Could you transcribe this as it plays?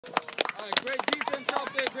Great defense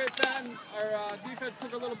out there, great batting. Our defense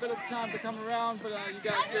took a little bit of time to come around, but you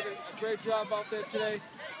guys did a great job out there today.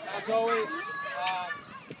 As always,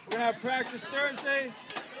 we're going to have practice Thursday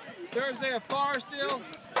at Forestdale,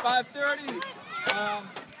 5:30.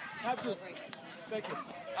 Thank you.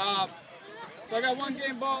 So I got one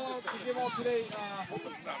game ball out to give out today.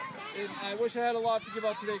 I wish I had a lot to give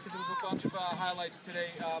out today because there was a bunch of highlights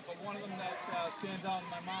today. But one of them that stands out in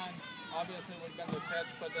my mind, obviously, would have been the catch.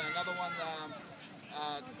 But another one,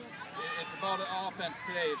 it's about the offense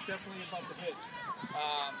today. It's definitely about the hit.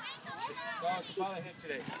 It's about a hit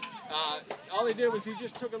today. All he did was he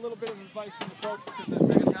just took a little bit of advice from the coach because the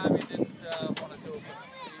second time he didn't want to do it.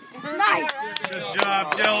 Nice! Good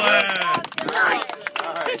job, Dylan! Nice!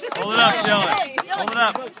 Hold it up, Dylan. Hold it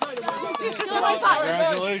up.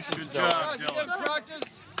 Congratulations. Good job, Dylan.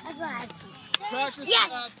 Practice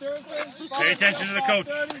Yes! Thursday. Pay attention to the coach.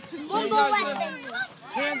 One goal less than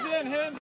Hands in, hands